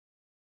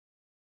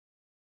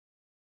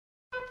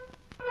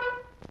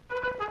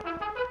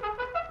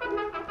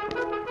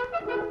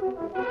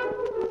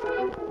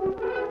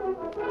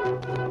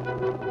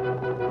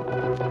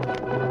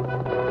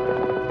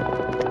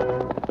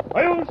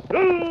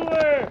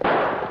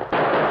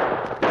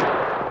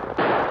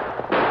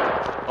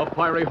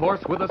fiery horse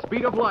with the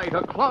speed of light,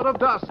 a cloud of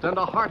dust, and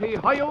a hearty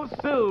Hi-Yo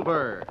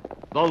Silver,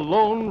 the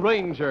Lone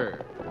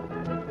Ranger.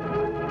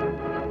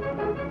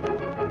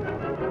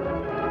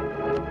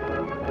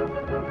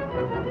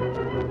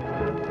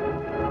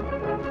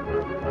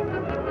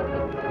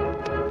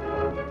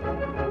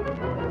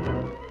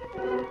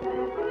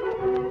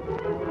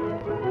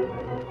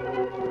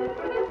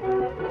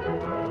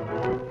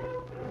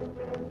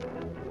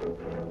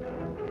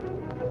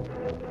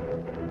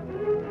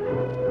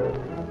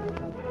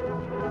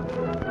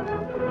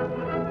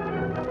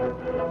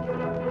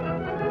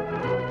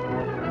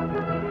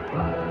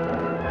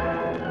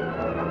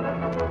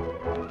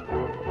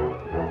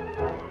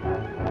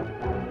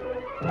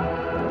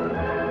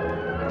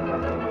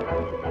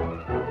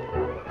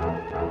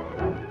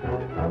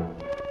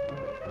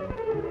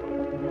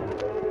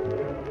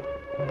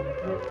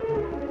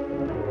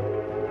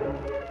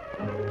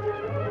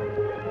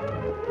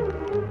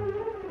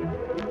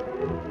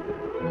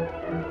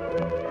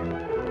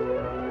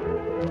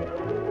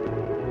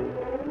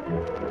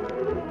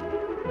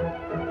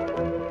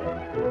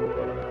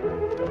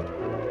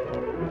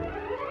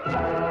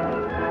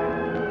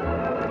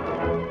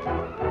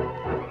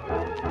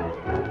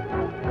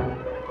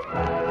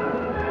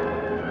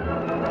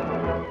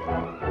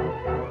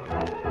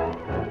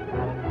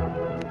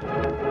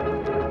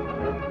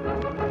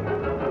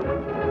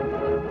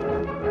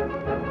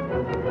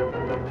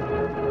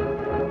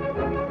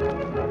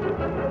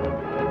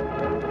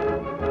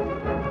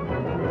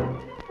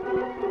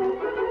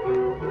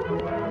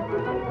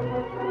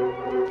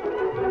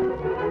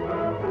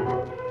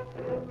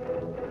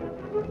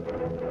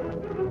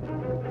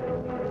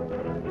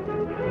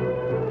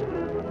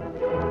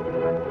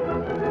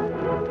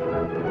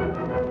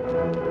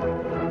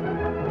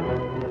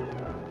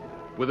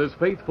 With his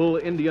faithful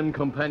Indian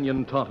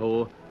companion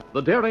Tonto,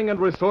 the daring and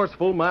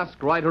resourceful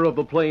masked rider of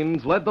the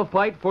plains led the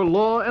fight for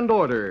law and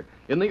order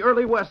in the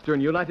early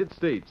western United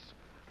States.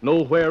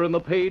 Nowhere in the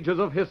pages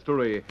of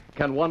history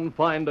can one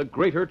find a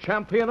greater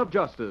champion of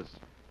justice.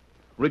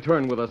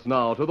 Return with us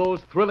now to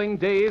those thrilling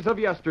days of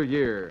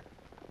yesteryear.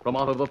 From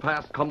out of the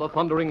past come the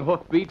thundering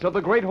hoofbeats of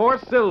the great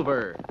horse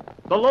Silver.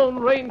 The Lone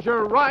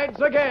Ranger rides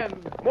again.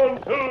 Come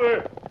on,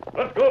 Silver.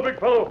 Let's go, big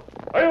fellow.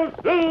 Hi-Yo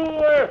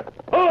Silver!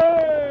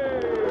 Hi!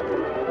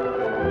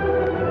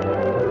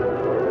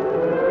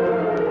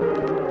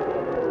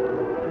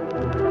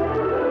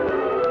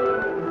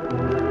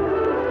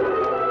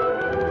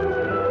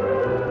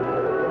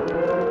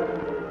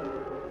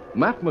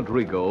 Matt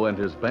Madrigo and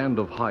his band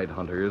of hide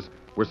hunters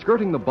were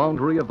skirting the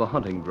boundary of the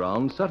hunting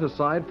ground set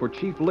aside for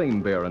Chief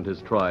Lame Bear and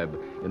his tribe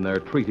in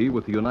their treaty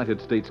with the United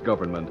States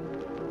government.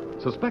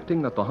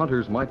 Suspecting that the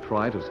hunters might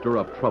try to stir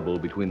up trouble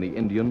between the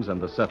Indians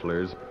and the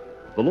settlers,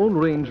 the Lone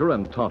Ranger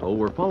and Tonto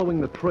were following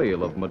the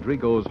trail of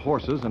Madrigo's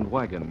horses and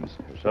wagons.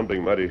 There's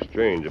something mighty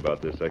strange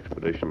about this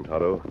expedition,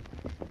 Tonto.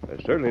 They're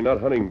certainly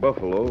not hunting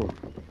buffalo.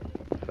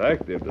 In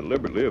fact, they've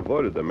deliberately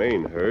avoided the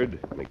main herd,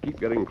 and they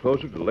keep getting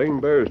closer to Lame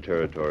Bear's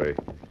territory.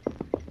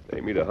 If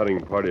they meet a hunting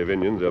party of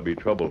Indians, there'll be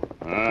trouble.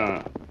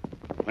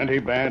 Plenty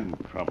bad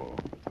trouble.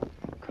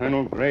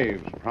 Colonel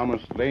Graves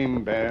promised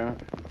Lame Bear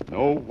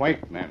no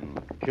white men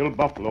kill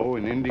buffalo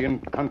in Indian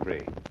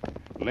country.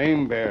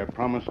 Lame Bear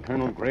promised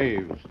Colonel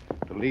Graves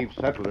to leave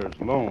settlers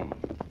alone.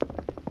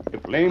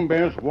 If Lame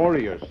Bear's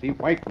warriors see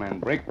white men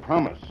break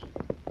promise,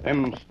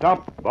 then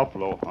stop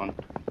buffalo hunt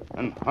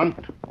and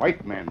hunt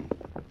white men,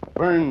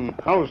 burn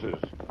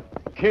houses,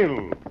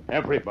 kill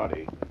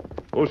everybody.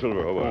 Oh,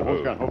 Silver,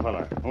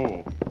 Fella.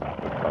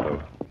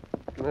 Tonto,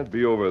 can that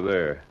be over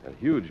there? A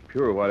huge,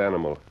 pure white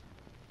animal.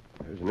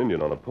 There's an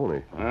Indian on a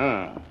pony.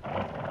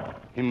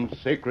 Him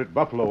sacred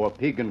buffalo, a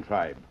pagan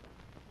tribe.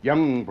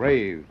 Young,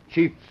 brave,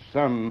 chief's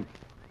son,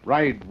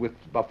 ride with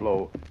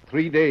buffalo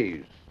 3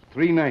 days,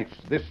 3 nights,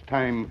 this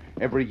time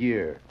every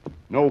year.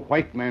 No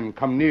white man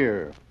come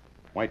near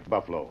white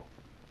buffalo.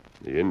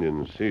 The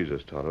Indian sees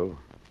us, Tonto.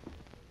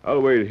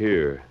 I'll wait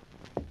here.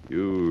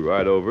 You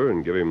ride over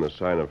and give him the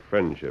sign of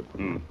friendship.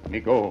 Me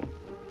go.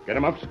 Get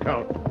him up,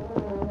 Scout.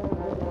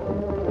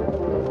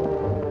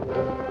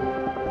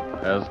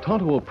 As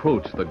Tonto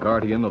approached the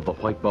guardian of the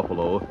white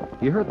buffalo,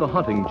 he heard the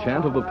hunting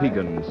chant of the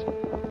Piegans.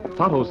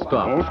 Tonto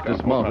stopped,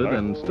 dismounted,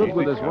 and stood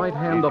with his right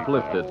hand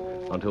uplifted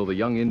until the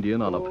young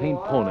Indian on a paint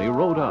pony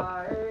rode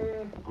up.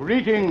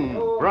 Greeting,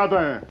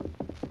 brother.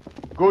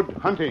 Good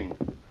hunting.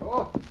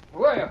 Oh,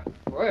 where?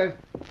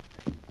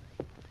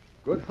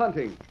 Good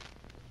hunting.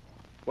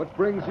 What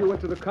brings you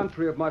into the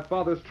country of my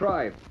father's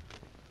tribe?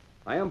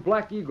 I am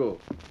Black Eagle,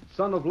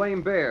 son of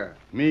Lame Bear.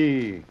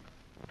 Me,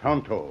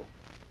 Tonto.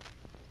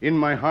 In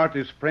my heart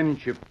is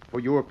friendship for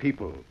your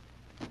people.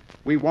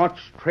 We watch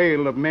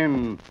trail of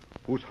men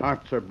whose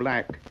hearts are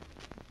black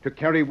to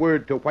carry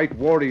word to white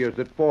warriors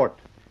at fort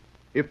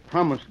if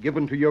promise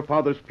given to your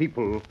father's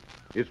people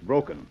is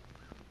broken.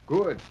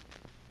 Good.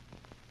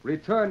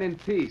 Return in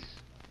peace.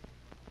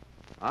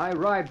 I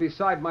ride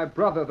beside my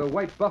brother, the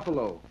white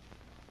buffalo.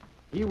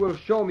 He will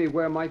show me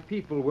where my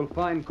people will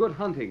find good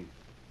hunting.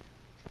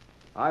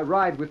 I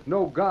ride with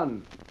no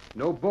gun,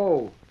 no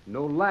bow,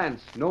 no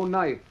lance, no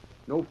knife,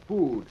 no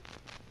food.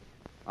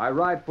 I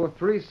ride for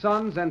 3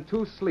 suns and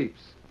 2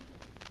 sleeps,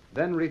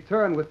 then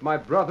return with my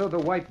brother, the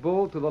White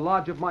Bull, to the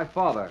lodge of my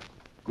father.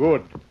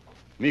 Good.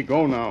 Me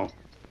go now.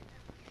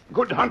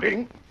 Good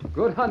hunting.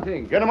 Good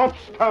hunting. Get 'em up,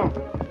 scout.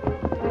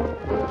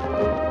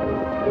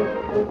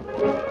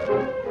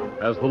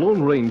 As the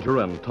Lone Ranger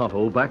and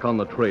Tonto, back on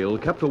the trail,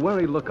 kept a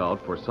wary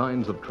lookout for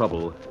signs of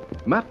trouble,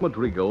 Matt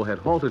Madrigo had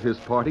halted his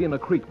party in a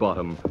creek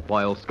bottom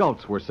while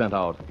scouts were sent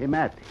out. Hey,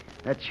 Matt,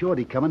 that's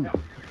Shorty coming.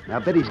 I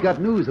bet he's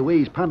got news the way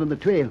he's pounding the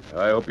trail.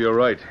 I hope you're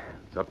right.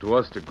 It's up to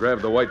us to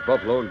grab the White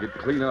Buffalo and get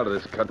clean out of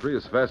this country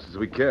as fast as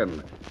we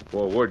can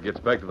before word gets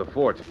back to the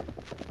fort.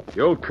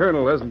 The old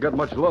colonel hasn't got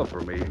much love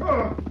for me.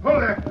 Oh,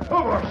 hold there.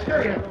 Over.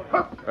 Stay.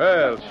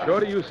 Well,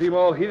 Shorty, you seem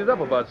all heated up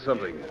about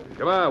something.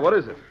 Come on, what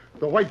is it?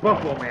 The White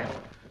Buffalo, man.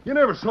 You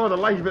never saw the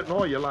like of it in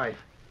all your life.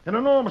 An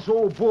enormous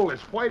old bull as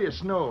white as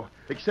snow,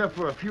 except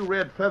for a few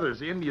red feathers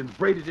the Indians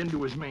braided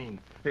into his mane.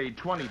 Hey,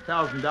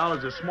 $20,000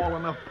 is a small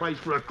enough price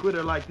for a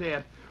critter like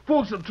that.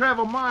 Folks will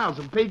travel miles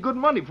and pay good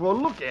money for a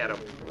look at him.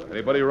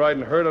 Anybody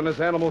riding herd on this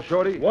animal,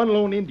 Shorty? One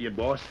lone Indian,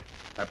 boss.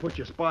 I put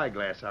your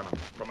spyglass on him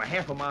from a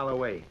half a mile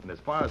away, and as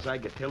far as I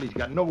could tell, he's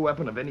got no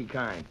weapon of any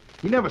kind.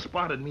 He never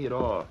spotted me at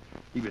all.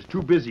 He was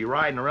too busy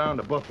riding around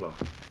the buffalo.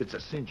 It's a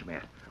cinch,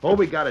 Matt. All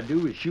we gotta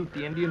do is shoot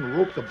the Indian,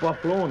 rope the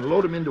buffalo, and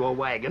load him into a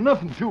wagon.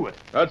 Nothing to it.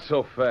 Not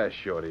so fast,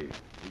 Shorty.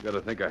 You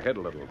gotta think ahead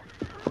a little.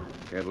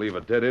 Can't leave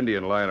a dead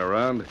Indian lying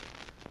around.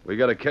 We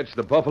gotta catch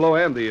the buffalo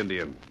and the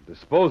Indian.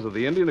 Dispose of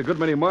the Indian a good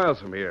many miles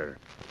from here.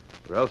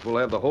 Or else we'll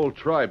have the whole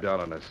tribe down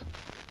on us.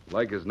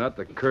 Like as not,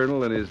 the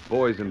colonel and his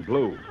boys in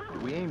blue. Do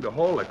we aim to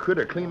haul a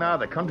critter clean out of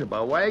the country by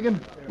wagon?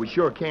 We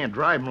sure can't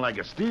drive him like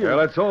a steer. Well,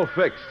 that's all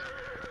fixed.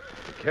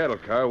 The cattle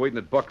car waiting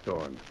at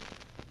Buckthorn.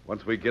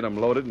 Once we get 'em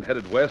loaded and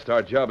headed west,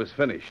 our job is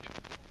finished.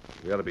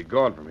 We ought to be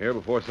gone from here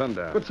before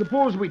sundown. But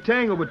suppose we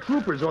tangle with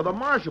troopers or the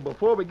marshal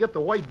before we get the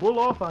White Bull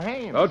off our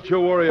hands. Don't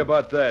you worry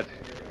about that.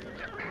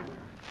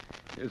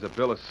 Here's a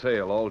bill of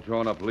sale, all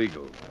drawn up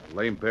legal.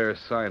 Lame Bear's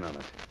sign on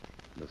it.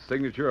 And the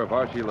signature of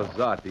Archie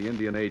Lazat, the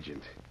Indian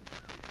agent.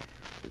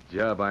 It's a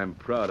job I'm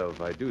proud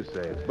of, I do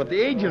say it. But the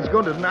agent's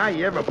going to deny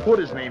he ever put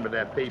his name to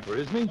that paper,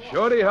 isn't he?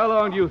 Shorty, how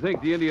long do you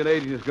think the Indian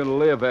agent is going to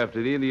live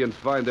after the Indians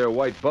find their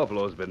white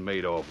buffalo's been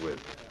made off with?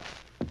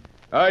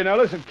 All right, now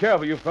listen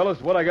careful, you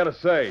fellas, what I got to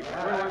say.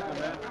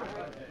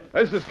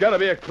 This has got to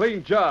be a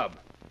clean job.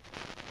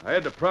 I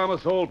had to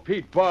promise old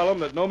Pete Barnum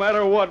that no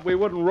matter what, we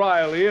wouldn't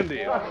rile the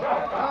Indians.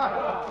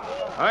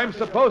 I'm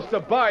supposed to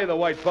buy the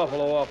white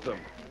buffalo off them.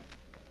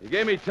 He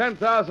gave me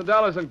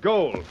 $10,000 in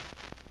gold.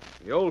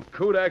 The old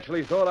coot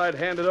actually thought I'd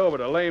hand it over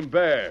to Lame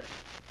Bear,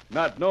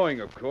 not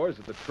knowing, of course,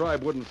 that the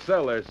tribe wouldn't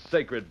sell their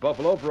sacred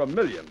buffalo for $1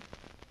 million.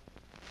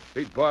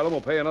 Pete Barnum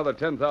will pay another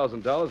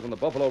 $10,000 when the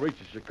buffalo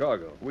reaches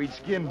Chicago. We'd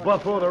skin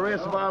buffalo the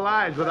rest of our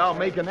lives without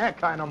making that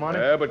kind of money.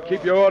 Yeah, but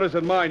keep your orders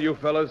in mind, you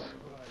fellas.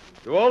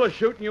 Do all the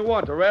shooting you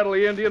want to rattle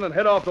the Indian and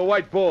head off the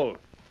White Bull.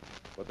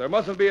 But there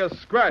mustn't be a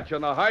scratch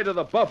on the hide of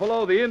the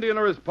buffalo, the Indian,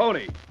 or his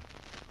pony.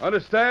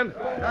 Understand?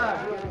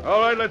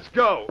 All right, let's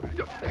go.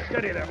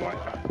 Steady there, boy.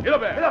 Get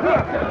up there.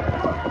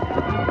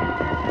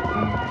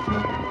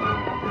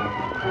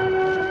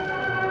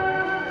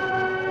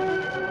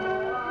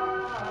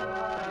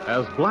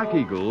 As Black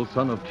Eagle,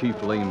 son of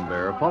Chief Lame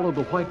Bear, followed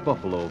the white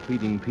buffalo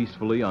feeding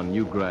peacefully on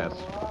new grass,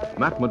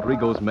 Matt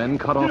Madrigo's men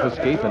cut off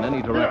escape in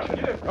any direction.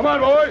 Come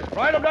on, boys.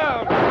 Ride him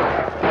down.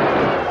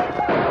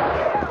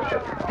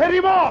 Hit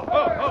him off!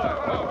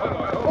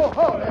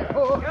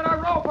 Get a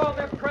rope on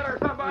this critter,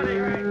 somebody.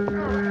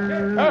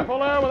 Careful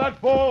there with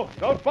that bull.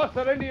 Don't bust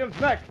that Indian's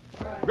neck.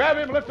 Grab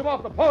him and lift him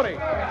off the pony.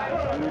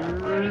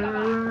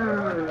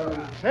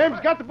 Sam's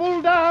got the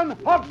bull down.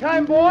 Hog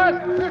time,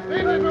 boys. This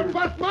Indian will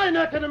bust my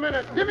neck in a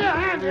minute. Give me a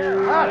hand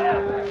here.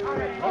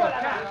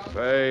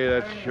 Say,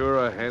 that's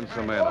sure a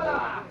handsome animal.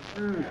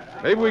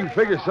 Maybe we can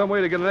figure some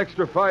way to get an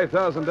extra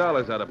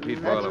 $5,000 out of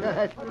Pete Barnum.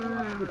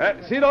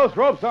 See, those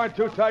ropes aren't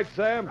too tight,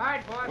 Sam.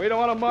 We don't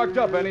want them marked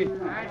up any.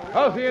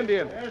 How's the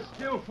Indian? They're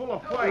still full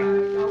of fight.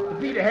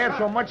 If he'd had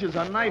so much as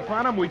a knife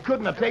on him, we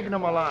couldn't have taken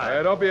him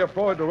alive. Don't be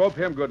afraid to rope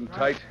him good and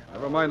tight.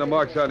 Never mind the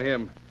marks on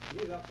him.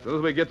 As soon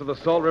as we get to the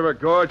Salt River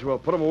Gorge, we'll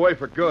put him away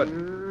for good.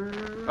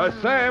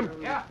 Sam,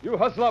 you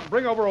hustle up and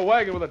bring over a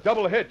wagon with a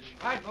double hitch.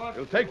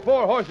 It'll take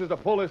 4 horses to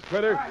pull this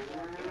critter.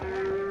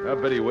 I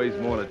bet he weighs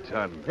more than a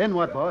ton. Then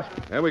what, boss?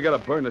 And we gotta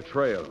burn the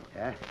trail.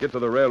 Yeah? Get to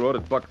the railroad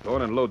at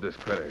Buckthorn and load this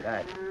critter.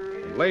 Right.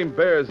 When Lame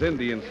Bear's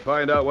Indians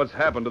find out what's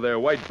happened to their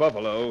white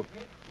buffalo,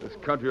 this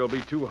country will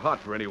be too hot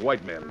for any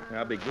white men.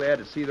 I'll be glad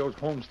to see those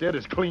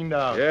homesteaders cleaned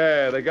out.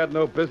 Yeah, they got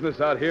no business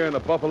out here in the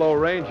Buffalo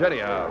Range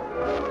anyhow.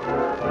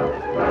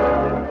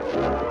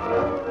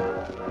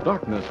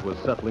 Darkness was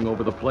settling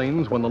over the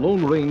plains when the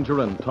Lone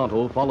Ranger and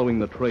Tonto, following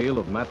the trail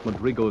of Matt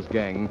Madrigo's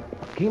gang,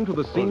 came to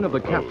the scene of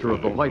the capture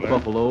of the white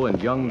buffalo and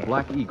young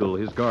Black Eagle,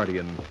 his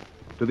guardian.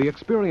 To the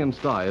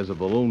experienced eyes of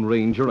the Lone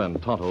Ranger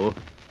and Tonto,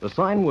 the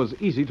sign was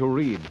easy to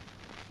read.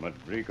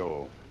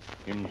 Madrigo,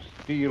 him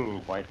steal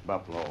white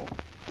buffalo.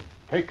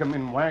 Take him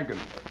in wagon.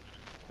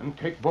 And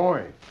take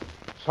boy.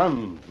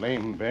 son,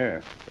 Lame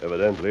Bear.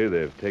 Evidently,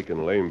 they've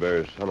taken Lame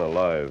Bear's son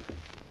alive.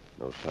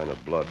 No sign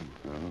of blood.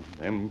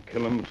 Them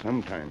kill him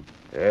sometime.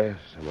 Yes,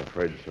 I'm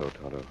afraid so,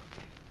 Tonto.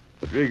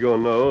 Rodrigo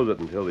knows that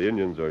until the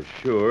Indians are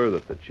sure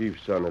that the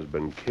chief's son has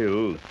been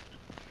killed,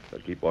 they'll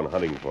keep on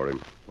hunting for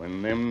him.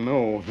 When them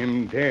know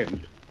him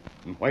dead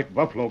and White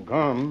Buffalo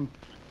gone,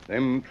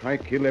 them try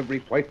kill every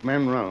white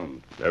man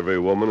round. Every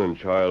woman and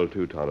child,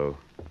 too, Tonto.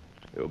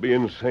 They'll be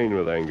insane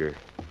with anger.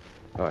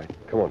 All right,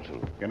 come on,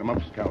 Silver. Get him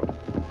up, Scout.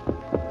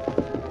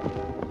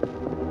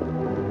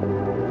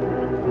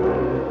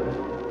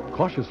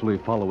 Cautiously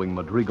following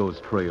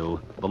Madrigo's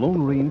trail, the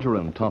Lone Ranger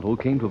and Tonto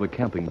came to the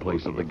camping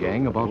place of the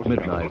gang about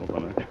midnight.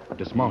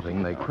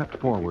 Dismounting, they crept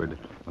forward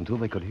until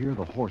they could hear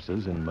the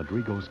horses in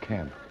Madrigo's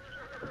camp.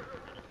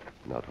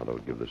 Now, Tonto,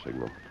 give the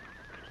signal.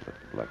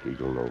 Let Black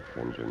Eagle know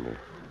friends are near.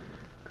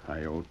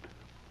 Coyote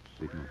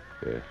signal.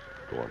 Yes,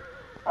 go on.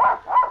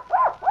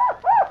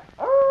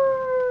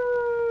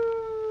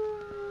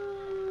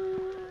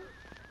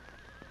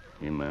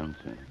 Him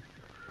answer.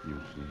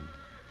 You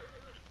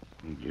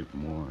see, he give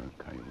more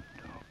coyote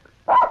talk.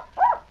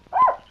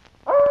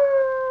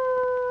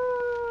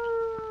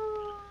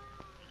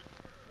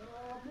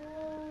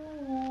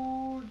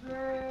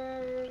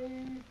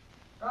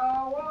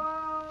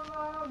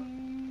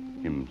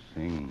 Him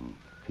sing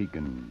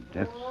Piegan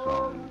death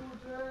song.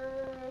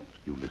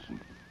 You listen.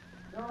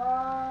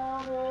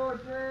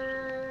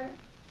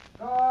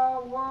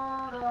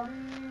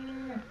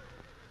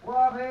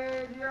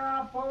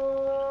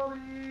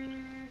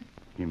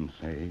 Him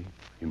say,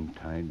 him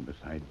tied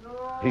beside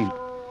Paint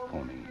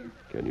Pony.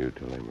 Can you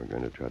tell him we're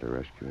going to try to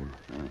rescue him?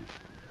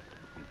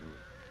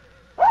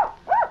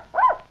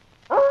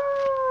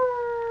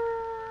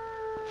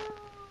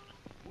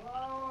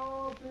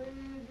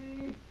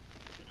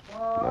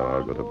 Now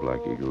I'll go to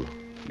Black Eagle.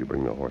 You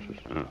bring the horses.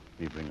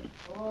 He bring them.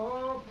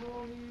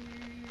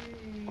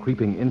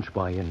 Creeping inch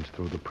by inch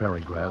through the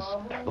prairie grass,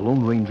 the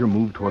Lone Ranger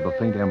moved toward the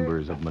faint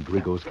embers of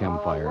Madrigo's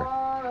campfire.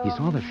 He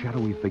saw the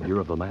shadowy figure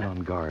of the man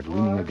on guard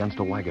leaning against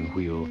a wagon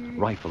wheel,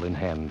 rifle in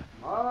hand.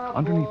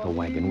 Underneath the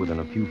wagon, within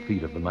a few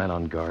feet of the man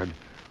on guard,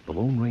 the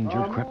Lone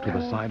Ranger crept to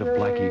the side of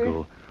Black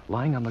Eagle,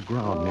 lying on the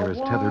ground near his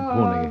tethered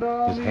pony,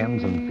 his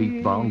hands and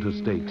feet bound to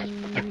stakes.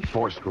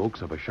 4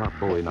 strokes of a sharp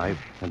bowie knife,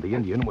 and the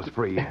Indian was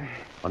free.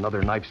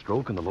 Another knife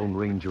stroke, and the Lone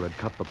Ranger had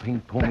cut the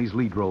Paint Pony's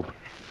lead rope.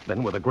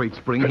 Then, with a great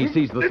spring, he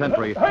seized the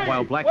sentry,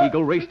 while Black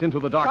Eagle raced into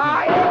the darkness.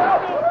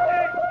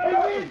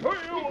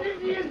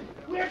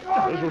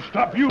 This will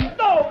stop you.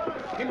 No!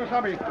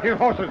 Kimasabi, here,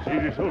 horses.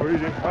 Easy, Silver,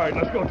 easy. All right,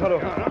 let's go, Tonto.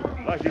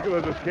 Black Eagle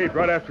has escaped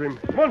right after him.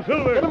 Come on,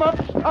 Silver. Get him up,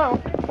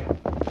 Scout.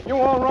 You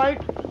all right?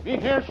 Me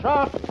hear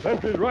shot?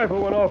 Sentry's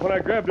rifle went off when I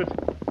grabbed it.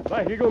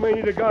 Black Eagle may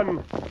need a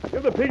gun.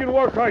 Give the Piegan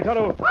war cry,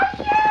 Tonto.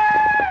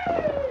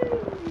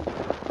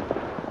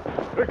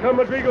 Here come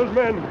Madrigo's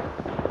men.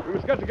 We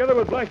must get together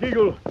with Black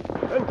Eagle.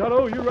 Then,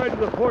 Tonto, you ride to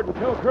the fort and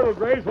tell Colonel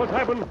Graves what's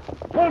happened.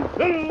 Come on,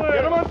 Silver.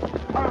 Get him up.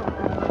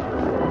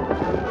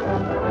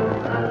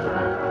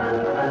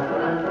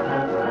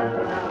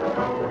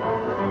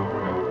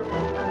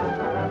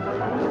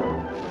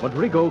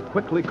 Madrigo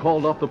quickly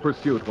called off the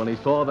pursuit when he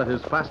saw that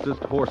his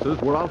fastest horses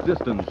were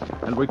outdistanced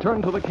and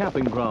returned to the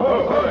camping ground.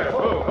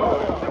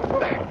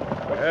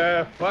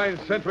 Fine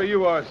sentry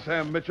you are,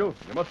 Sam Mitchell.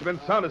 You must have been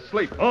sound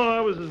asleep. Oh, I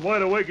was as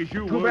wide awake as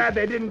you Too were. bad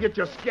they didn't get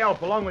your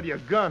scalp along with your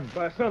gun.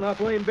 By sunup,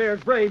 Lame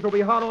Bear's braves will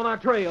be hot on our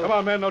trail. Come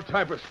on, men. No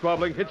time for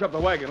squabbling. Hitch up the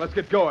wagon. Let's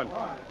get going.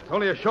 It's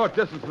only a short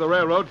distance to the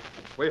railroad.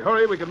 If we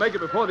hurry, we can make it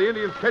before the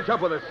Indians catch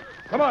up with us.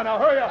 Come on, now,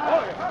 hurry up.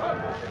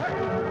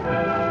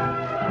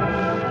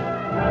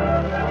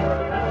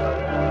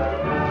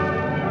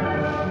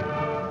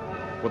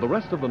 For the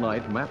rest of the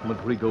night, Matt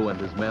Madrigo and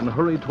his men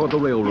hurried toward the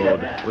railroad,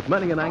 with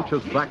many an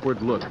anxious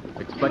backward look,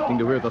 expecting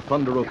to hear the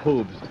thunder of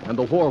hooves and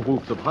the war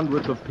whoops of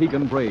hundreds of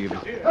Piegan braves.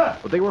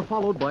 But they were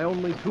followed by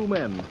only 2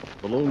 men,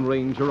 the Lone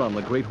Ranger on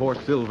the great horse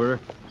Silver,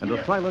 and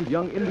a silent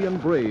young Indian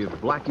brave,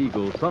 Black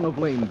Eagle, son of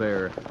Lame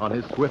Bear, on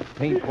his swift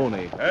Paint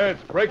Pony.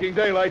 It's breaking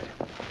daylight.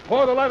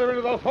 Pour the lather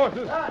into those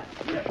horses.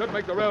 We should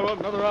make the railroad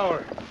another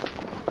hour.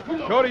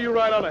 Shorty, you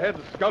ride on ahead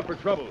and scout for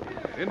trouble.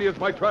 The Indians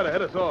might try to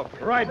head us off.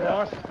 Right,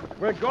 boss.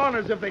 We're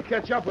goners if they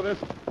catch up with us.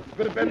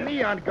 Could have been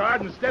me on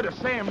guard instead of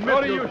Sam Mitchell.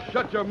 Shorty, you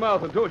shut your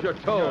mouth and do as you're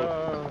told.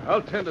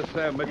 I'll tend to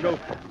Sam Mitchell.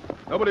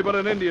 Nobody but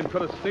an Indian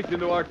could have sneaked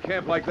into our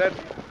camp like that.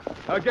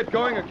 Now get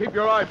going and keep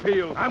your eye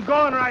peeled. I'm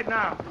going right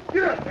now.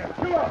 Get up there.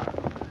 Come on.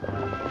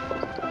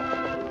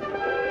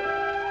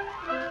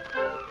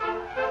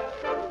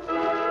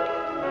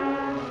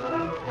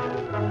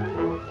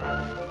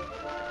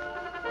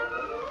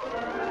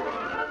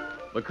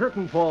 The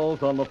curtain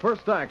falls on the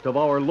first act of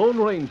our Lone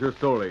Ranger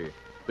story.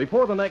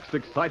 Before the next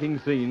exciting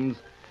scenes,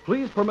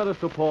 please permit us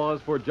to pause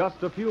for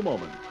just a few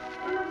moments.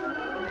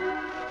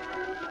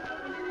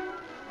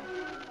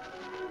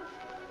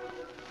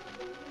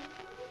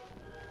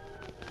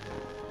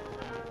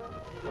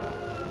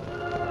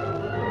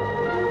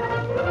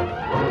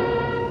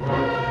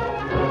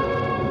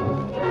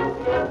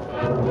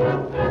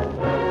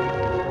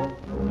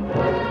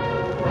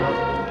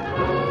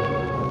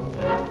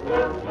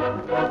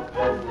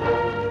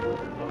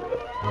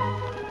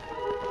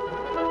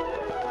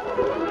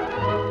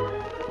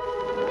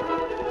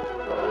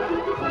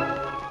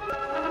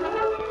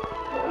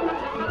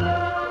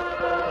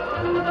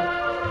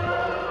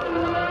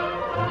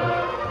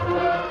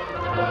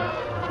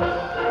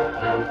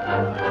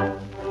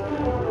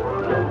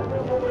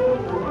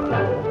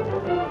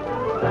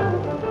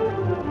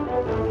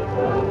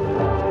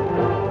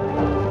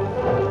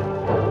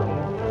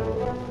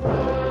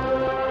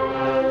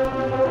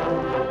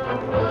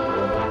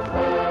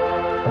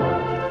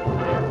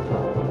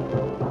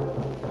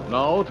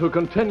 now to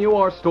continue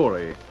our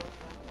story.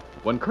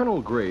 When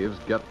Colonel Graves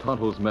got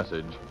Tonto's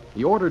message,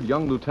 he ordered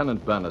young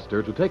Lieutenant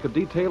Bannister to take a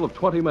detail of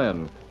 20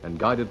 men and,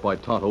 guided by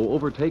Tonto,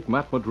 overtake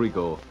Matt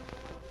Madrigo.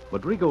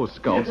 Madrigo's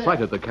scout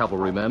sighted the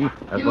cavalrymen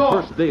as the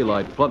first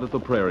daylight flooded the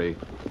prairie.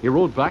 He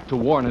rode back to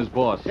warn his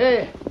boss.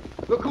 Hey,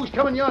 look who's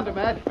coming yonder,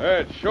 Matt.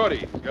 Hey, it's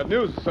Shorty. He's got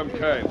news of some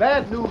kind.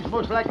 Bad news,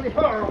 most likely.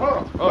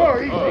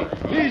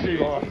 Easy.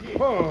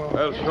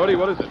 Well, Shorty,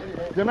 what is it?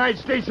 The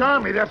United States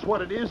Army, that's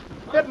what it is.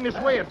 Heading this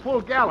way at full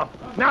gallop.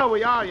 Now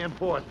we are in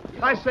for it.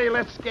 I say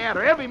let's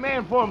scatter. Every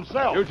man for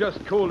himself. You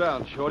just cool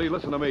down, Shorty.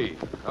 Listen to me.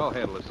 I'll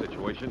handle the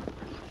situation.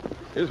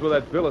 Here's where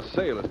that bill of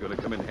sale is going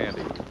to come in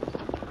handy.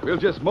 We'll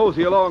just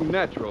mosey along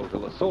natural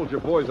till the soldier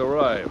boys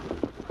arrive.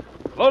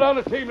 Slow down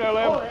the team there,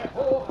 Lem.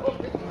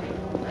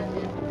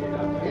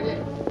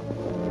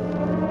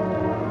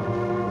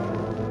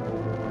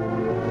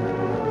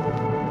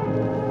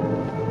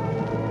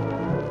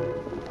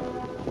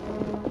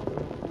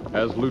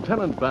 As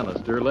Lieutenant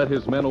Bannister led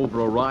his men over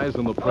a rise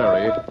in the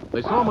prairie,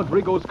 they saw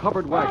Madrigo's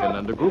covered wagon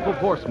and a group of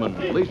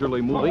horsemen leisurely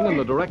moving in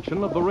the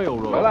direction of the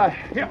railroad. Well, I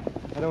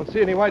don't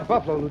see any white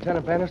buffalo,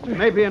 Lieutenant Bannister.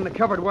 Maybe in the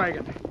covered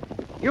wagon.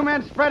 You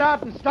men spread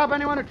out and stop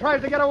anyone who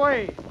tries to get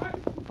away.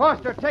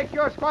 Foster, take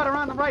your squad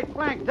around the right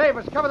flank.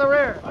 Davis, cover the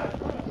rear.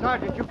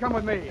 Sergeant, you come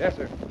with me. Yes,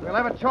 sir. We'll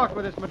have a talk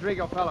with this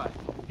Madrigo fella.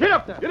 Get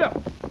up there. Get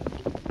up.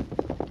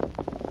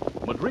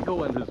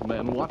 Madrigo and his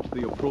men watched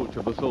the approach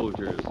of the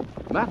soldiers.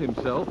 Matt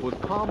himself was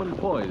calm and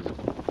poised.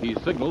 He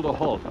signaled a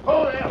halt.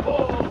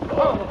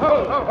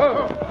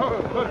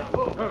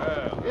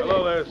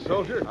 Hello there,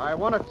 soldier. I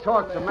want to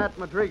talk to Matt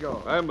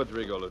Madrigo. I'm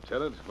Madrigo,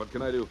 Lieutenant. What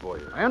can I do for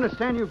you? I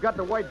understand you've got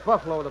the white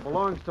buffalo that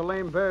belongs to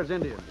Lame Bear's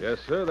Indians. Yes,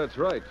 sir, that's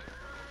right.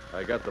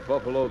 I got the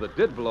buffalo that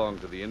did belong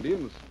to the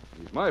Indians.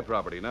 He's my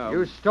property now.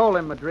 You stole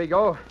him,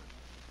 Madrigo.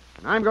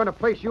 And I'm going to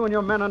place you and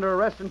your men under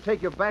arrest and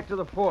take you back to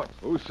the fort.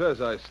 Who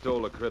says I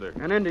stole a critter?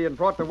 An Indian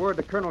brought the word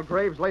to Colonel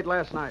Graves late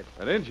last night.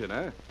 An Injun,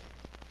 eh?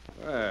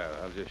 Well,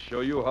 I'll just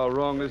show you how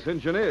wrong this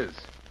Injun is.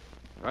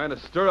 Trying to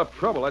stir up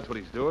trouble, that's what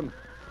he's doing.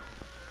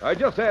 I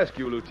just ask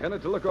you,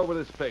 Lieutenant, to look over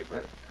this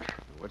paper.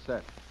 What's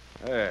that?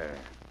 There.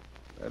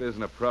 That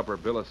isn't a proper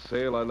bill of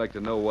sale. I'd like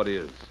to know what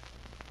is.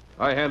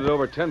 I handed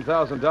over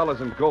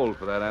 $10,000 in gold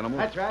for that animal.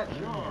 That's right,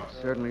 sure.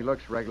 Certainly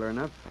looks regular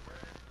enough.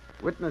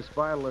 Witnessed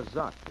by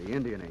Lazat, the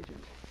Indian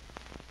agent.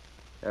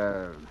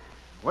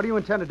 What do you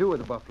intend to do with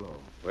the buffalo?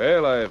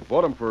 Well, I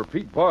bought him for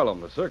Pete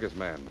Barlum, the circus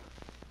man.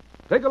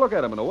 Take a look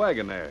at him in the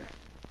wagon there.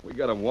 We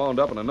got him wound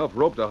up in enough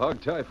rope to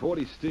hog-tie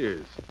 40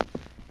 steers.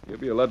 He'll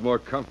be a lot more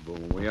comfortable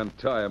when we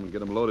untie him and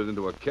get him loaded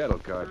into a cattle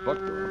car at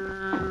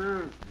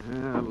Buckthorn.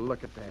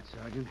 Look at that,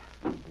 Sergeant.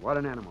 What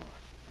an animal.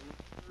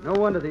 No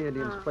wonder the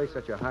Indians place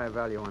such a high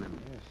value on him.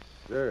 Yes,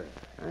 sir.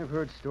 I've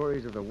heard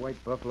stories of the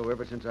white buffalo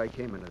ever since I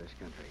came into this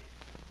country.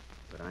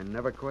 But I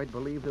never quite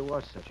believed there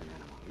was such an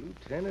animal.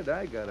 Lieutenant,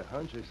 I got a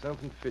hunch there's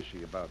something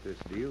fishy about this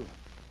deal.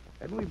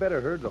 Hadn't we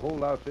better herd the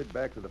whole outfit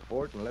back to the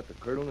fort and let the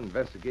colonel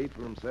investigate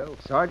for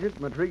himself?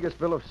 Sergeant, Madriga's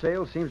bill of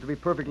sale seems to be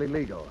perfectly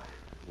legal.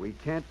 We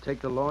can't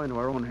take the law into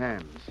our own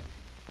hands.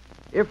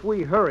 If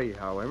we hurry,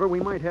 however, we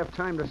might have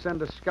time to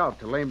send a scout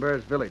to Lame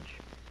Bear's village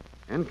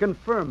and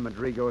confirm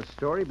Madrigo's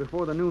story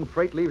before the noon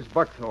freight leaves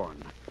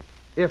Buckthorn.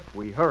 If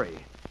we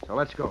hurry. So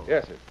let's go.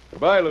 Yes, sir.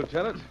 Goodbye,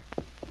 Lieutenant.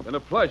 Been a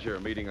pleasure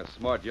meeting a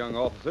smart young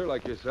officer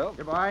like yourself.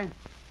 Goodbye.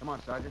 Come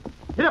on, Sergeant.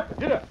 Get up!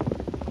 Get up!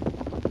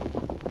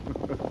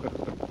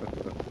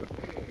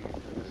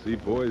 See,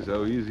 boys,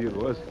 how easy it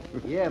was?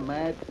 Yeah,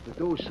 Matt, but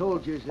those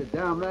soldiers are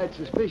downright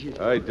suspicious.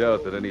 I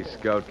doubt that any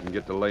scout can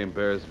get to Lame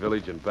Bear's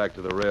village and back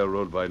to the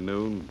railroad by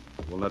noon.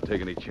 We'll not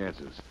take any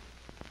chances.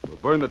 We'll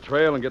burn the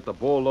trail and get the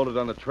bull loaded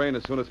on the train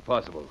as soon as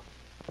possible.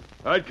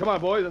 All right, come on,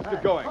 boys. Let's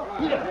get going.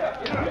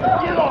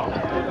 Get off!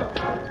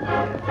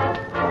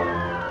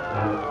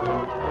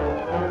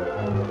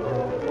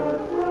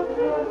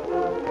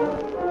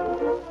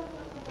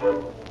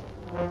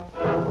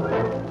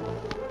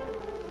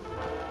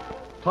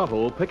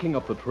 Tonto, picking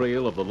up the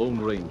trail of the Lone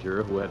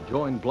Ranger who had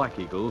joined Black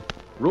Eagle,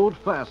 rode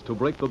fast to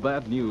break the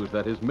bad news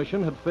that his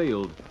mission had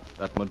failed,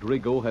 that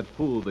Madrigo had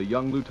fooled the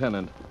young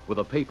lieutenant with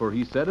a paper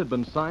he said had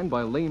been signed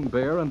by Lame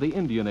Bear and the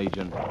Indian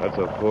agent. That's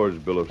a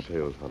forged bill of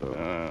sale, Tonto.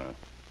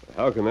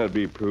 How can that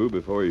be proved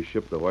before you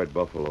ship the white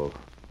buffalo?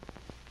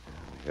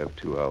 We have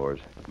 2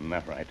 hours.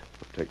 That's right.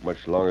 It'll take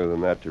much longer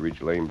than that to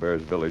reach Lame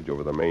Bear's village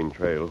over the main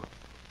trail.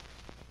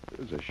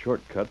 There's a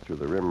shortcut through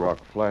the Rimrock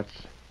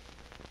Flats.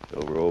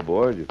 Silver, old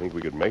boy, do you think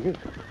we could make it?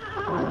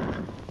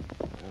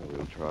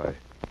 We'll try.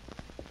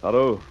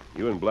 Otto,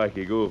 you and Black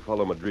Eagle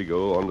follow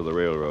Madrigo onto the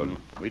railroad.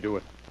 We do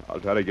it.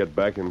 I'll try to get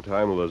back in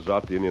time with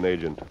Lazat, the Indian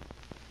agent.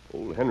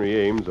 Old Henry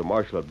Ames, a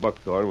marshal at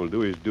Buckthorn, will do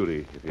his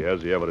duty if he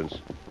has the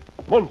evidence.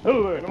 Come on,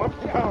 Silver!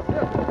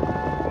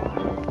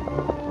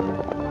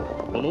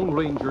 The Lone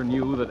Lone Ranger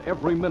knew that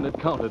every minute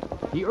counted.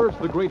 He urged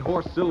the great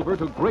horse Silver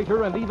to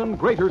greater and even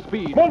greater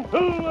speed.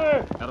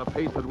 At a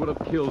pace that would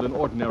have killed an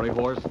ordinary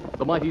horse,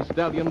 the mighty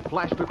stallion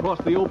flashed across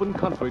the open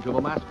country to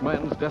the masked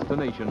man's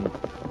destination.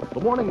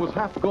 The morning was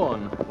half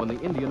gone when the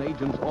Indian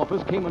agent's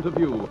office came into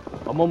view.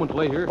 A moment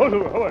later...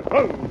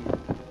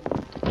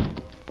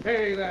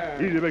 Hey there.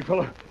 Easy, big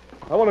fella.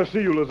 I want to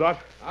see you, Lazat.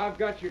 I've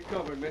got you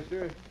covered,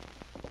 mister.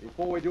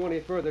 Before we do any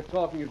further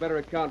talking, you'd better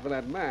account for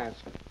that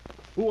mask.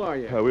 Who are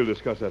you? We'll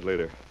discuss that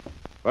later.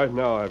 Right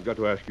now, I've got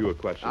to ask you a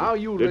question. How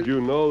you... Did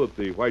you know that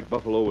the white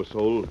buffalo was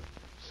sold?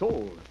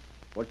 Sold?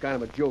 What kind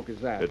of a joke is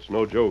that? It's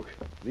no joke.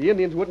 The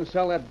Indians wouldn't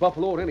sell that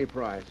buffalo at any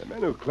price. The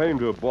men who claim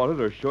to have bought it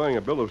are showing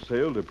a bill of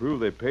sale to prove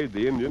they paid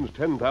the Indians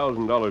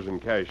 $10,000 in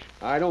cash.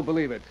 I don't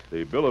believe it.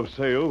 The bill of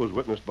sale was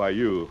witnessed by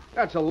you.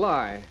 That's a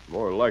lie.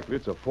 More likely,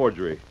 it's a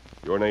forgery.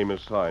 Your name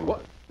is signed.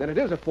 What? Then it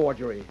is a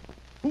forgery.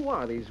 Who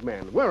are these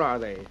men? Where are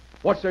they?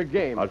 What's their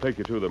game? I'll take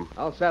you to them.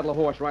 I'll saddle a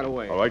horse right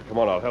away. All right, come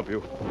on, I'll help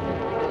you.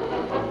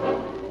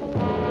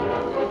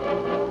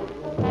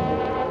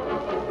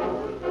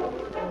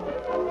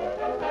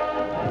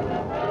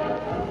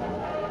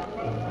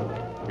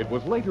 It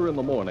was later in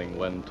the morning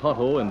when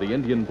Tonto and the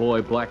Indian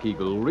boy Black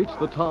Eagle reached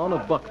the town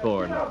of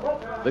Buckthorn.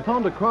 They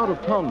found a crowd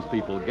of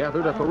townspeople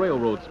gathered at the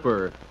railroad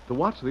spur to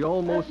watch the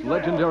almost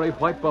legendary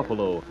white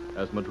buffalo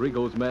as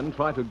Madrigo's men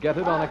tried to get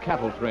it on a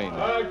cattle train.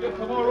 Get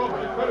some more rope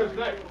to the critter's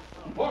neck.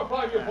 4 or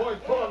 5 of you boys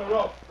pull on the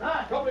rope.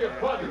 Company of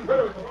front, the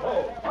critter with the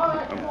pole.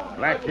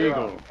 Black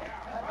Eagle.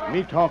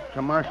 Me talk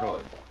to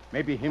Marshal.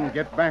 Maybe him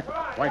get back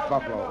White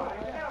Buffalo.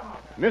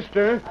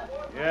 Mister.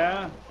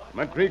 Yeah?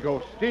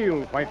 Madrigo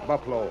steal White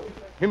Buffalo.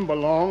 Him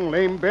belong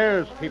Lame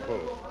Bear's people.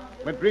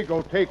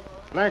 Madrigo take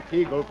Black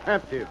Eagle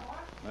captive.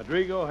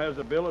 Madrigo has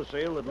a bill of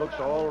sale that looks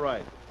all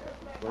right.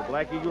 Will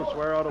Black Eagle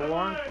swear out a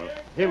warrant?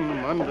 Him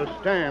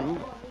understand,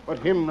 but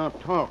him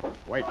not talk.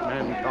 White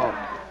man talk.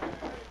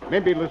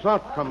 Maybe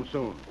Lazat come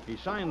soon. He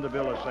signed the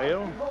bill of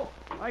sale.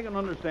 I can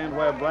understand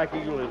why Black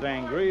Eagle is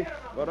angry,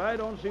 but I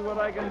don't see what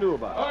I can do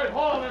about it. All right,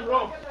 haul on them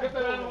ropes. Get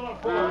that animal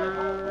on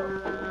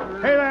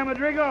board. Hey there,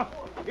 Madrigo.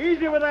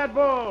 Easy with that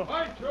bull.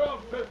 Mind your own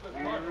business,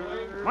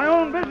 Marshal. My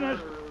own business?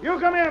 You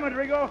come here,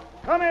 Madrigo.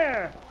 Come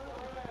here.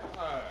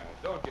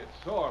 Don't get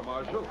sore,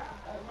 Marshal.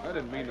 I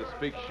didn't mean to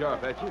speak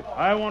sharp at you.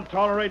 I won't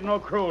tolerate no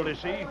cruelty,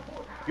 see?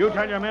 You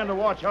tell your men to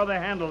watch how they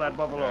handle that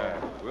buffalo.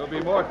 We'll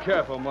be more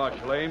careful,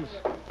 Marshal Ames.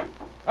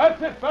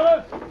 That's it,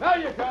 fellas. Now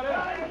you got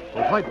it.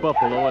 The white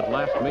buffalo at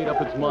last made up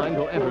its mind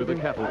to enter the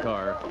cattle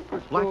car.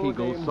 Black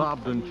Eagle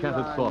sobbed and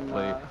chanted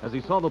softly as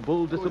he saw the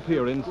bull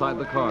disappear inside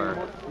the car.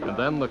 And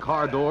then the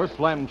car door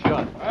slammed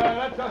shut.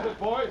 That does it,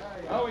 boys.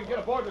 Now we can get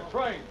aboard the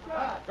train.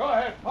 Go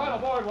ahead, pile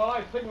aboard while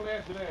I signal the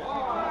engineer.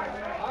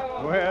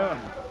 Well,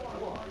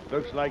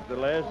 looks like the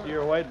last of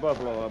your white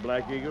buffalo,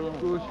 Black Eagle.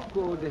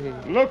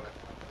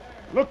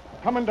 Look,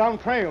 coming down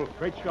trail.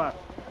 Great Scott.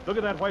 Look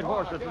at that white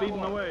horse that's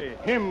leading the way.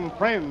 Him,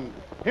 friend.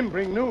 Him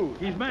bring news.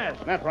 He's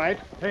masked. That right.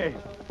 Hey,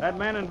 that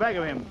man in back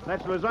of him.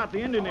 That's Lazat,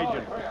 the Indian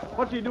agent.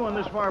 What's he doing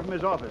this far from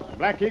his office?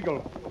 Black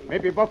Eagle.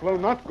 Maybe Buffalo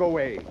not go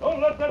away. Don't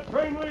let that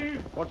train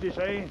leave. What's he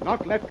say?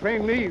 Not let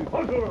train leave.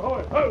 Hurry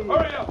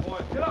up,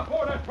 boys. Get up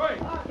board that train.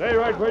 Stay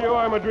right where you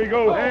are,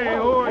 Madrigo. Hey,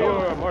 who are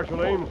you?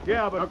 Marshal Ames.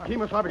 Yeah, but...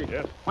 Kemosabe.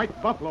 Yes? White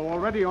Buffalo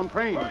already on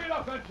train. Hurry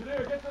up,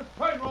 engineer. Get this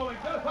train rolling.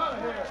 Get us out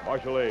of here.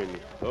 Marshal Ames,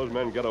 those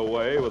men get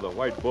away with a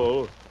white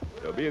bull.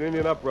 There'll be an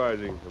Indian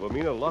uprising. It will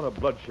mean a lot of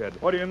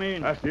bloodshed. What do you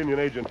mean? Ask the Indian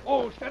agent.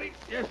 Oh, steady.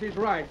 Yes, he's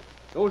right.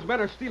 Those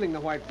men are stealing the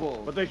white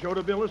bull. But they showed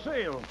a bill of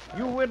sale.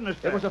 You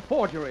witnessed it. It was a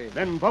forgery.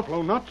 Then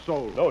Buffalo not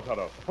sold. No,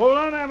 Tonto. Hold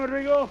on there,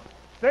 Madrigo.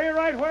 Stay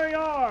right where you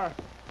are.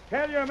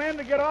 Tell your men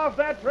to get off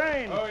that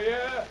train. Oh,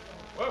 yeah?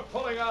 We're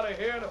pulling out of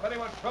here, and if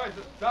anyone tries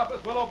to stop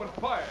us, we'll open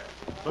fire.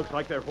 Looks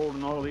like they're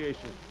holding all the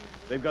aces.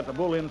 They've got the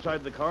bull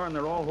inside the car, and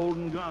they're all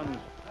holding guns.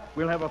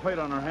 We'll have a fight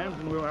on our hands,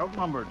 and we're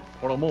outnumbered.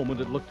 For a moment,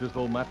 it looked as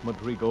though Matt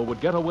Madrigo would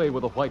get away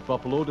with the white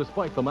buffalo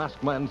despite the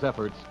masked man's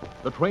efforts.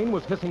 The train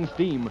was hissing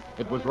steam.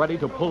 It was ready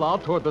to pull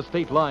out toward the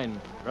state line.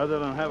 Rather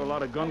than have a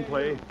lot of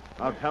gunplay,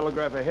 I'll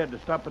telegraph ahead to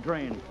stop the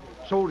train.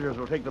 Soldiers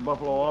will take the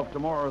buffalo off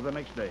tomorrow or the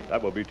next day.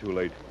 That will be too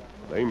late.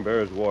 Lame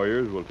Bear's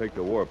warriors will take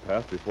the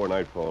warpath before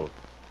nightfall.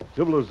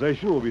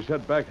 Civilization will be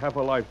set back half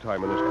a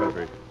lifetime in this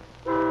country.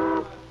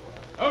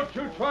 Don't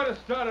you try to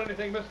start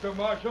anything, Mr.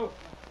 Marshal.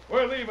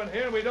 We're leaving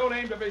here, and we don't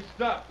aim to be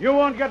stopped. You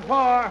won't get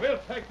far. We'll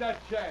take that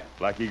chance.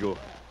 Black Eagle,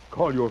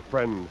 call your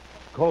friend.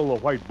 Call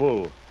the white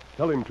bull.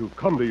 Tell him to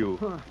come to you.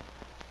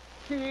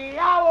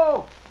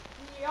 Ciao!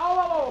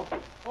 Ciao!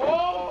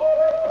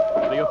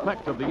 Oh! The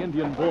effect of the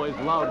Indian boys'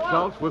 loud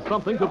shouts was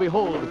something to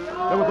behold.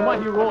 There was a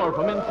mighty roar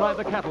from inside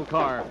the cattle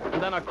car,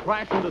 and then a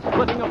crash and a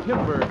splitting of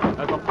timber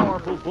as a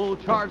powerful bull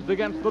charged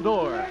against the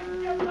door.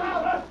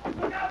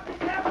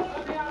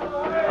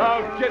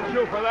 I'll get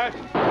you for that.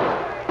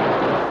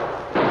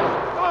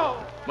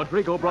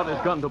 Madrigo brought his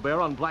gun to bear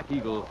on Black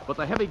Eagle, but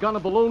the heavy gun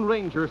of the Lone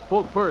Ranger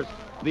spoke first.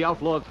 The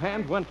outlaw's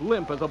hand went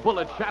limp as a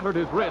bullet shattered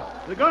his wrist.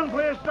 The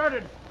gunplay has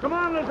started. Come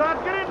on,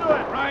 Lazat, get into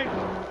it. Right.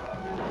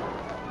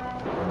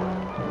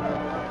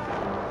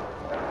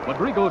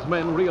 Madrigo's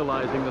men,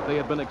 realizing that they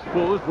had been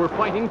exposed, were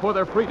fighting for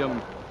their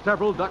freedom.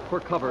 Several ducked for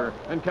cover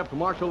and kept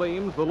Marshal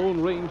Ames, the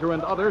Lone Ranger,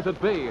 and others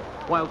at bay,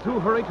 while two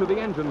hurried to the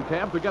engine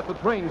cab to get the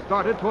train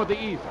started toward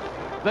the east.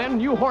 Then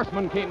new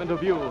horsemen came into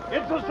view.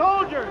 It's the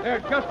soldiers! They're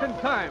just in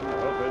time.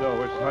 Well, they know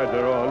which side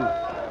they're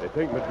on. They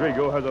think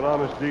Madrigo has an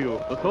honest deal.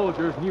 The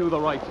soldiers knew the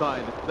right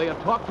side. They had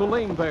talked to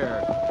Lame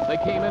Bear. They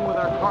came in with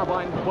their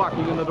carbines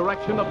barking in the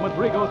direction of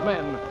Madrigo's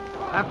men.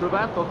 After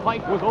that, the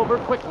fight was over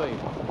quickly.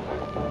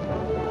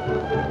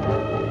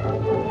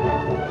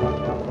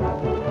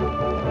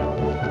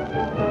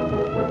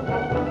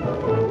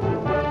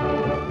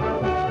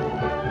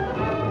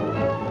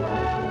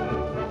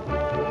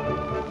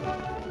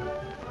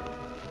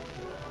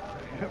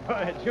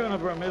 By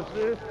Juniper,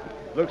 mister.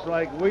 Looks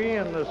like we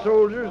and the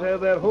soldiers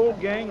have that whole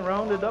gang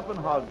rounded up and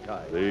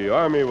hogtied. The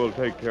Army will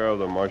take care of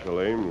them,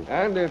 Marshal Ames.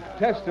 And if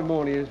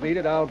testimony is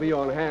needed, I'll be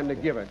on hand to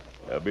give it.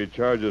 There'll be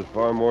charges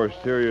far more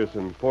serious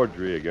than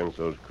forgery against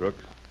those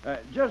crooks.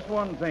 Just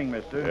one thing,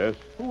 mister. Yes?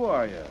 Who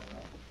are you?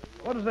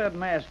 What does that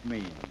mask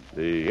mean?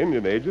 The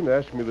Indian agent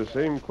asked me the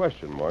same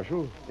question,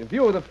 Marshal. In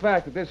view of the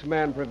fact that this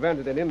man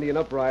prevented an Indian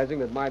uprising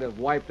that might have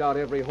wiped out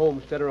every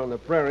homesteader on the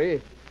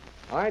prairie,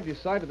 I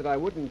decided that I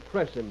wouldn't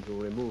press him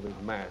to remove his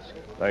mask.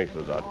 Thanks,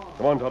 Lazat.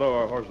 Come on, Tonto.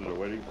 Our horses are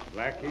waiting.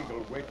 Black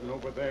Eagle's waiting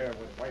over there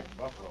with White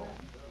Buffalo.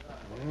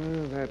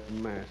 That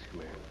mask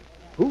man.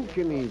 Who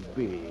can he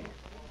be?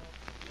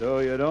 So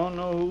you don't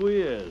know who he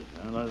is,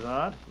 huh,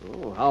 Lazat?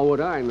 Oh, how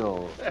would I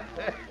know?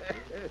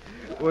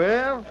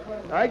 Well,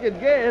 I could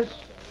guess,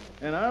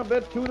 and I'll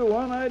bet 2 to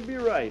 1 I'd be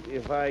right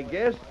if I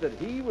guessed that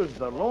he was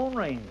the Lone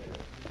Ranger.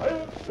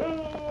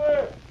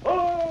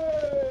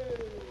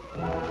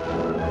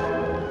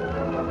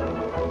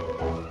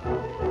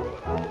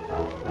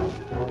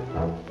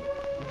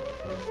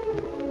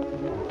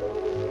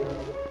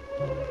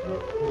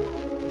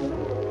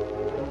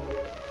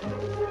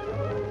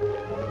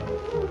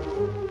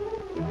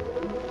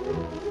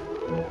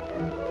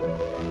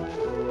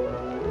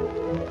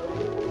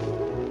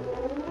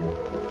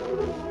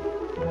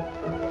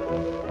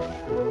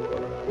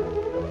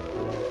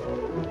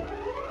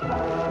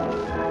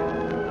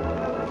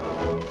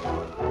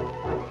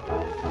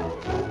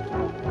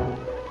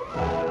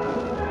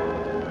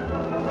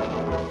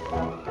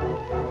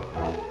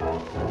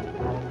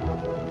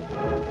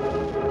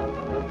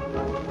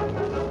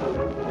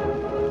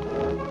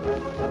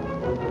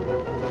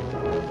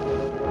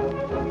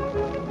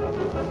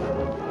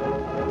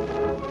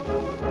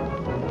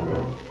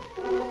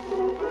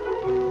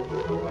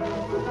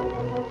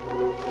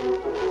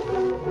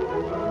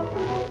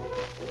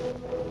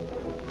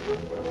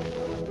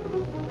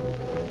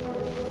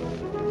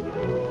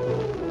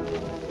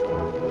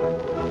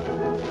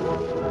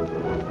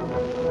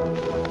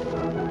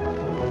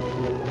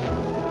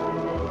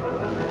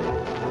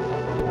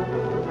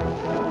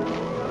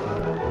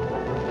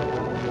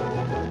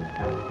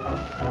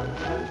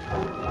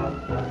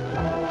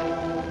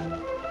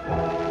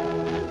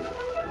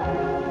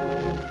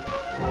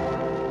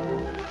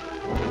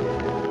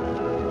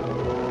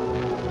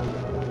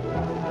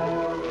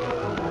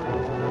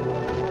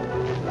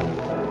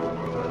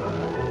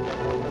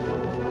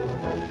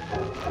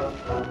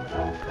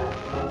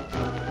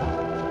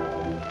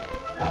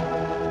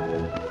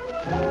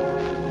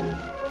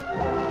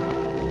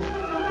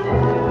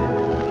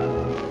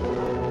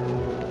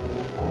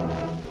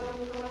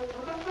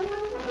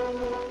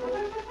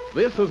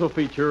 This is a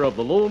feature of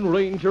the Lone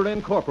Ranger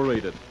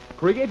Incorporated,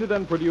 created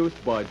and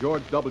produced by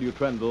George W.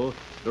 Trendle,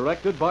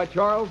 directed by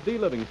Charles D.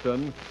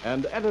 Livingston,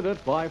 and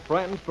edited by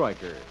Fran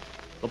Stryker.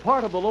 The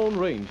part of the Lone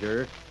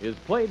Ranger is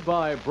played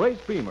by Brace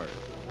Beamer.